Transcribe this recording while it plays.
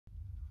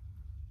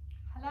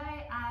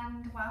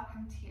and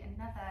welcome to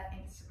another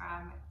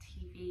Instagram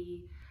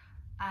TV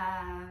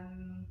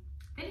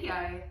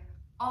video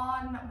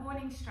on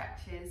morning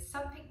stretches,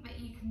 something that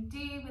you can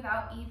do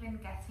without even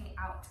getting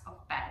out of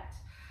bed.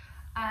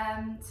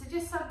 So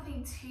just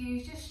something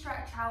to just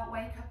stretch out,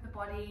 wake up the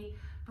body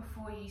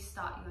before you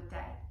start your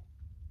day.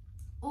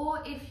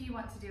 Or if you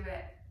want to do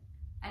it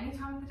any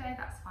time of the day,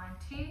 that's fine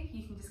too.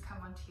 You can just come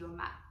onto your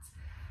mat.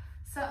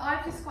 So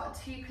I've just got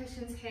two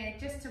cushions here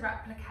just to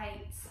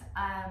replicate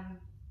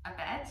a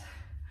bed.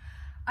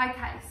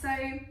 Okay, so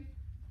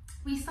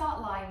we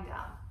start lying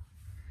down.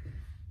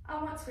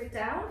 And once we're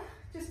down,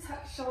 just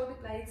tuck shoulder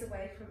blades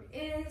away from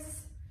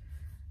ears.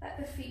 Let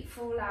the feet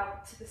fall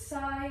out to the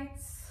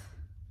sides.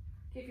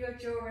 Give your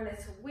jaw a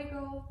little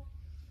wiggle.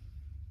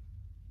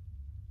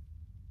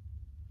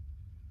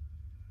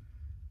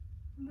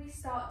 And we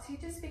start to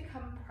just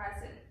become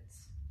present.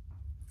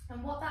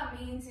 And what that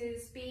means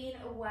is being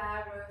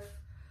aware of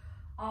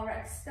our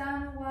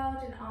external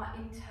world and our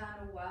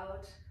internal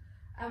world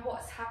and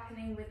what's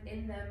happening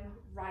within them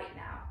right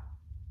now.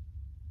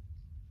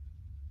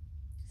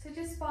 So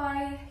just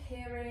by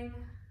hearing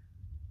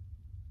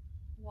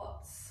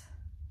what's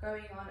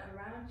going on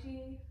around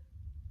you,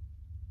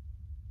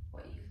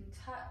 what you can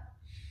touch,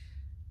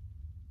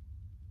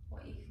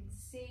 what you can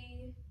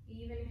see,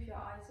 even if your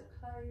eyes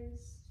are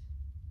closed,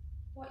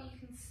 what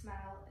you can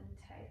smell and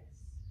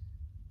taste.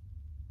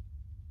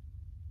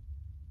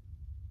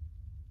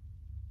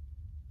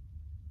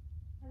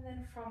 And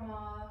then from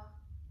our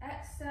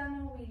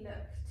external, we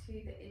look to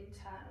the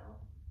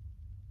internal.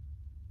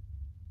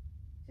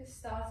 Just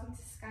starting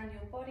to scan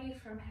your body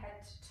from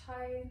head to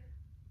toe.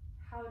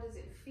 How does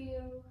it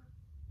feel?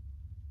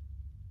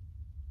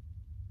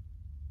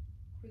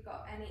 We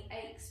got any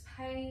aches,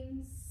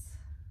 pains?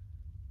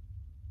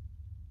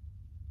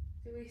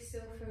 Do we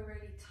still feel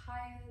really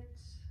tired?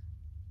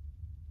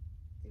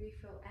 Do we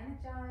feel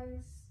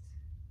energized?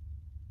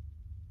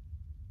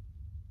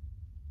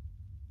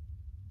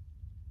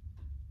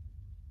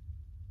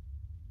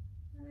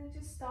 And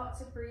then just start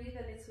to breathe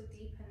a little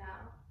deeper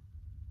now.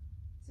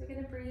 So we're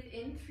going to breathe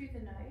in through the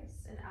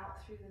nose and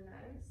out through the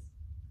nose.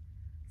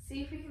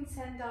 See if we can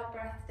send our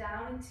breath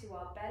down into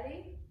our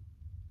belly.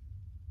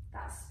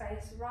 That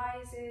space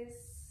rises.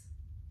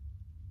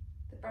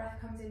 The breath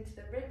comes into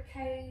the rib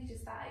cage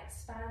as that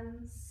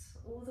expands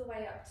all the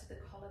way up to the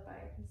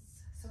collarbones.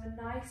 So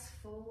a nice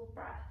full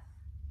breath.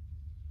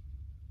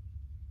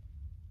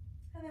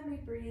 And then we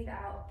breathe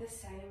out the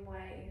same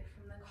way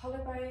from the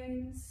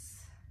collarbones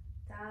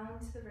down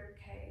to the rib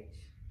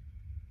cage,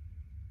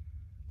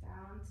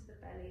 down to the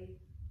belly.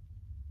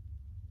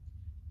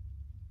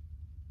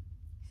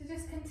 So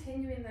just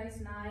continuing those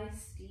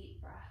nice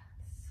deep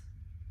breaths.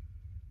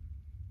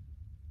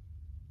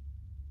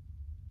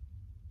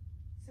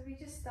 So we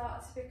just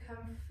start to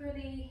become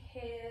fully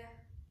here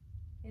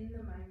in the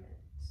moment.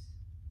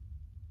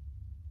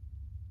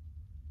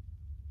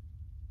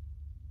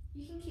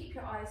 You can keep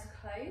your eyes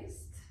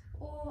closed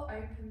or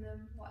open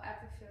them,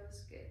 whatever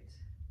feels good.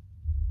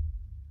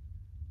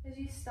 As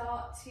you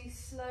start to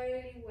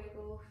slowly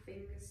wiggle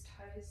fingers,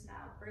 toes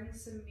now, bring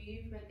some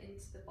movement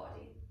into the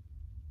body.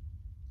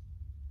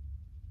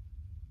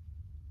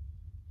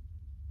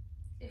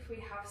 If we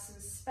have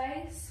some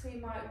space, we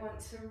might want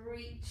to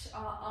reach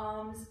our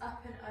arms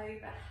up and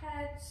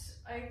overhead,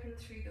 open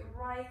through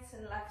the right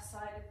and left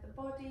side of the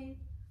body.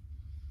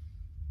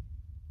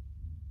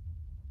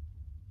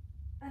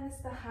 And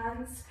as the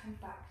hands come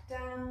back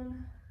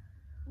down,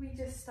 we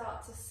just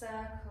start to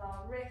circle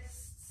our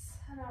wrists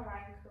and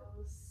our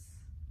ankles,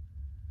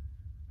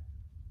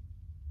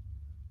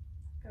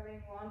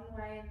 going one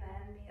way and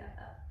then the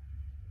other.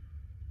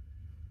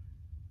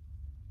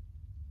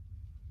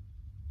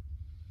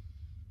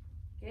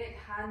 Good,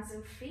 hands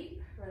and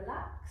feet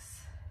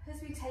relax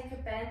as we take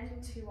a bend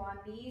into our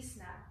knees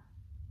now.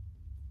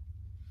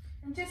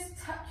 And just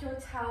tuck your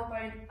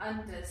tailbone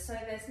under so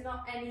there's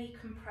not any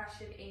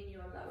compression in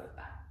your lower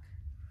back.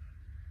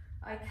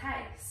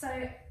 Okay,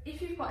 so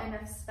if you've got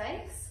enough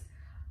space,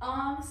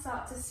 arms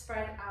start to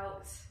spread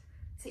out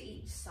to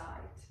each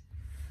side.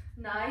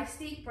 Nice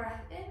deep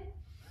breath in,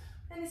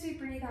 and as we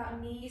breathe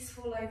out, knees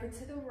fall over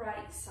to the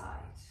right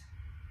side.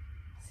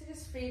 So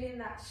just feeling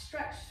that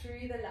stretch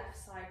through the left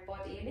side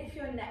body, and if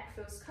your neck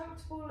feels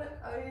comfortable, look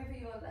over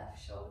your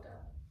left shoulder.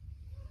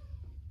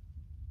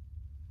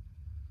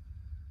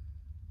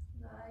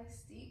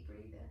 Nice deep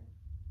breathing.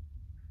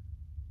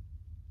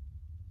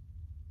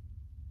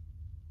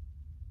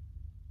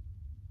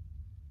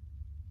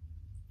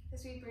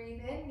 As we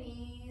breathe in,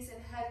 knees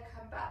and head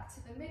come back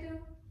to the middle.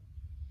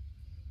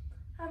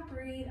 And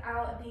breathe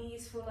out,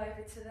 knees fall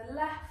over to the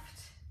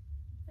left.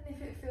 And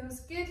if it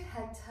feels good,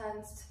 head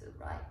turns to the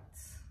right.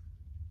 It's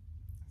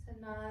a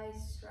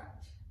nice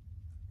stretch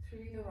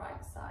through the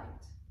right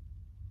side.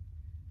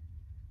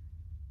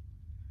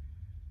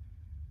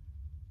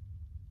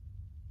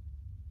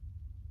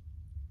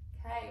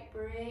 Okay,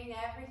 bring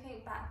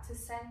everything back to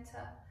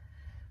center.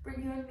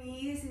 Bring your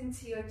knees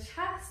into your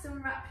chest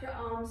and wrap your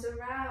arms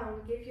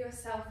around. Give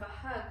yourself a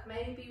hug,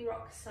 maybe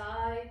rock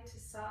side to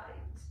side.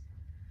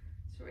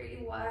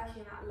 really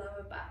working that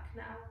lower back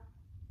now.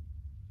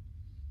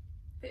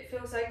 If it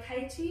feels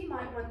okay to you, you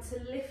might want to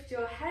lift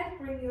your head,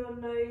 bring your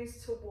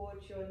nose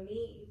towards your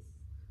knees.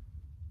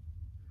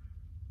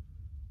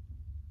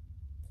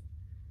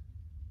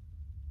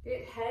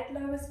 Good, head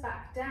lowers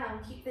back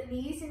down, keep the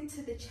knees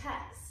into the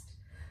chest.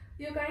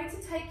 You're going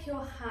to take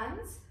your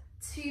hands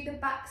to the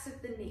backs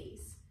of the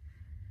knees.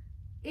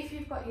 If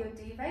you've got your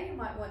duvet, you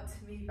might want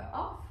to move it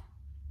off.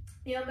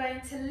 You're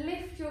going to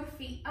lift your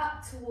feet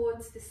up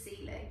towards the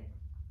ceiling.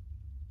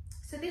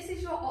 So this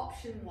is your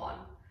option one.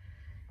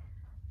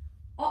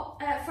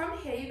 From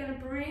here, you're going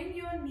to bring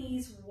your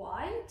knees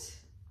wide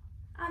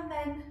and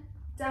then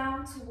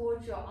down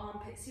towards your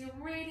armpits. So you're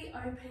really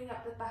opening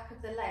up the back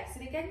of the legs.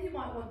 And again, you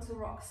might want to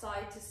rock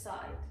side to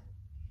side.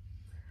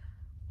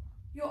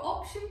 Your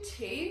option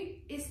two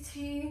is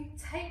to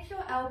take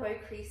your elbow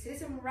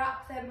creases and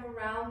wrap them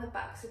around the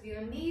backs of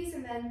your knees,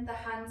 and then the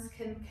hands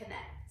can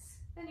connect.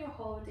 Then you're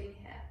holding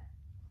here.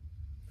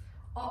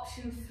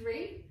 Option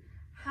three,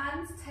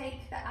 hands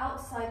take the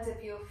outsides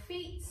of your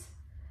feet.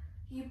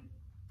 You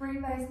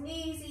bring those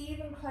knees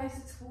even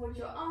closer towards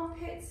your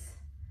armpits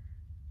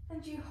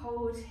and you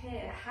hold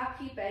here,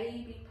 happy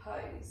baby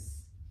pose.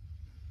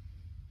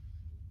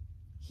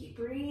 Keep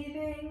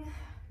breathing,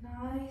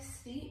 nice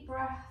deep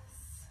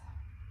breaths.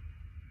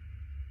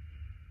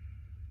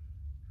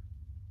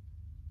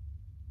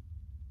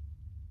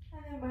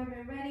 And then when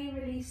we're ready,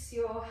 release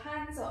your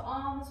hands or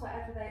arms,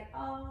 whatever they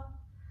are.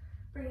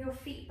 Bring your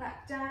feet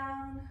back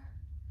down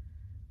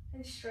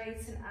and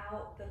straighten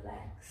out the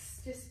legs.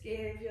 Just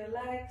give your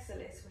legs a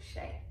little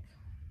shake.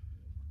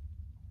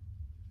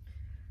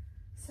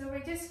 So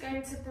we're just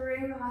going to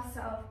bring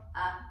ourselves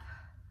up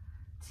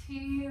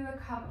to a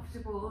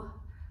comfortable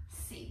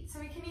seat. So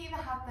we can either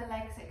have the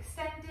legs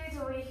extended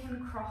or we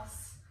can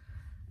cross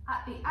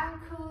at the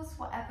ankles,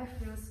 whatever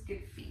feels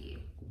good for you.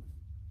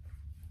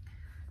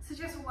 So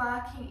just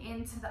working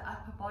into the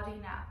upper body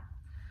now.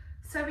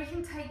 So we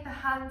can take the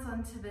hands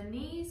onto the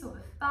knees or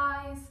the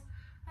thighs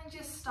and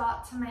just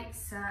start to make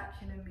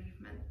circular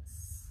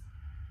movements.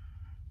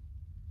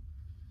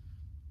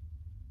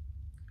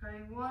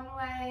 Going one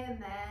way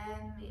and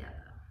then the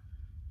other.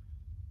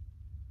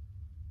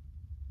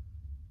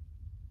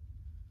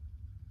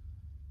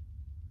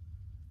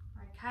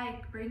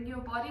 Okay, bring your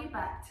body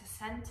back to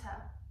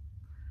center.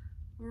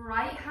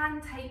 Right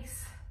hand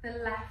takes the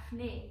left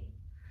knee.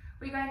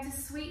 We're going to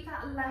sweep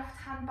that left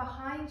hand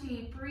behind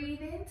you.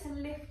 Breathe in to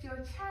lift your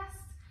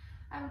chest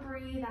and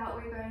breathe out.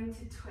 We're going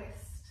to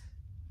twist.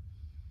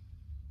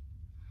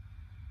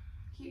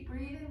 Keep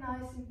breathing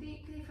nice and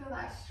deeply. Feel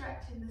that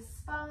stretch in the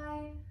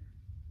spine.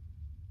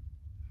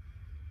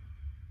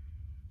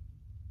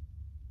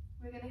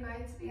 We're going to go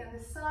to the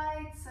other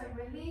side. So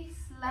release.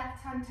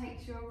 Left hand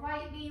takes your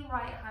right knee.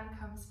 Right hand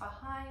comes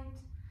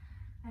behind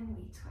and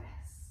we twist.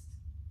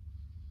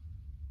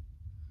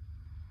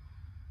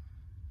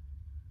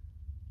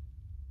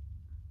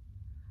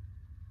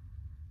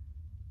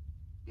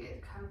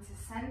 Good, come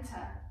to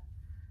center.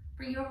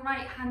 Bring your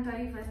right hand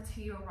over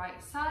to your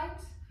right side.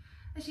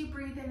 As you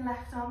breathe in,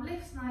 left arm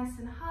lifts nice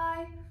and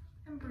high,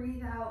 and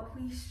breathe out,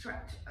 we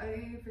stretch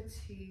over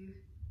to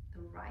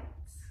the right.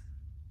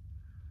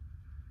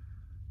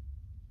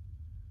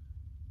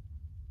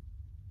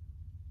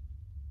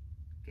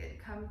 Good,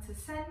 come to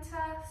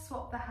center,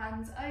 swap the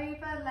hands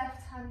over,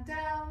 left hand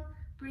down,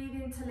 breathe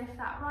in to lift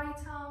that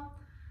right arm,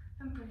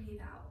 and breathe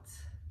out.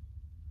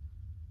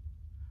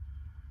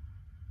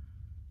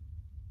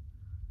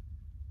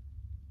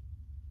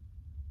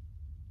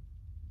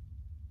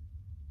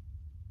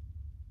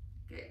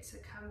 Good, so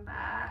come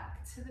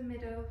back to the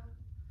middle.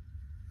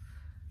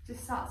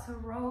 Just start to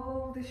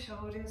roll the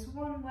shoulders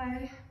one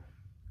way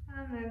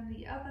and then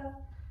the other.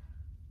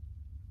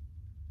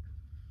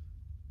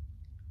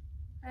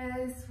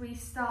 As we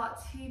start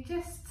to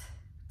just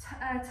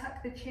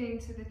tuck the chin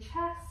into the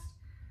chest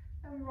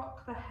and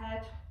rock the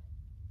head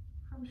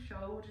from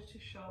shoulder to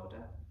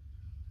shoulder.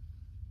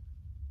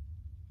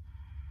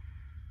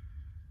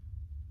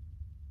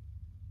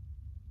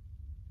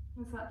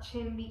 As that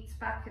chin meets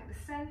back at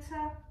the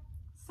center,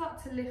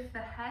 start to lift the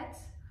head,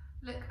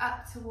 look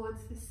up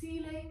towards the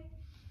ceiling.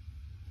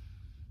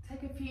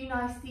 Take a few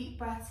nice deep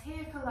breaths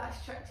here, feel that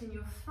stretch in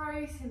your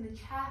throat, in the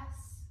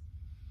chest.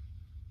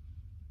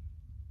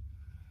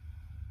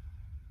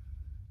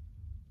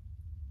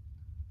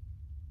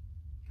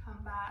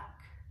 Come back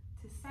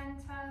to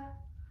center.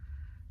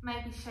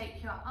 Maybe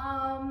shake your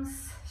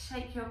arms,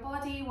 shake your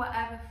body,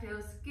 whatever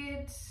feels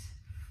good.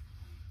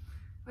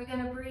 We're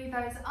going to breathe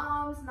those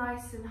arms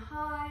nice and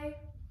high.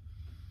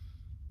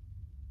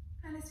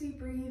 And as we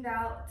breathe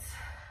out,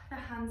 the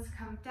hands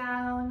come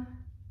down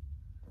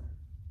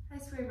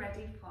as we're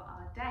ready for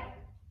our day.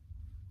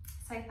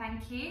 So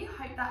thank you.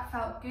 Hope that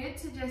felt good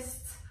to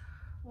just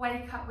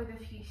wake up with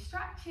a few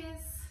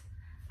stretches,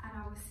 and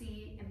I will see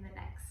you in the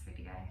next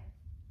video.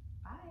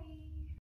 Bye.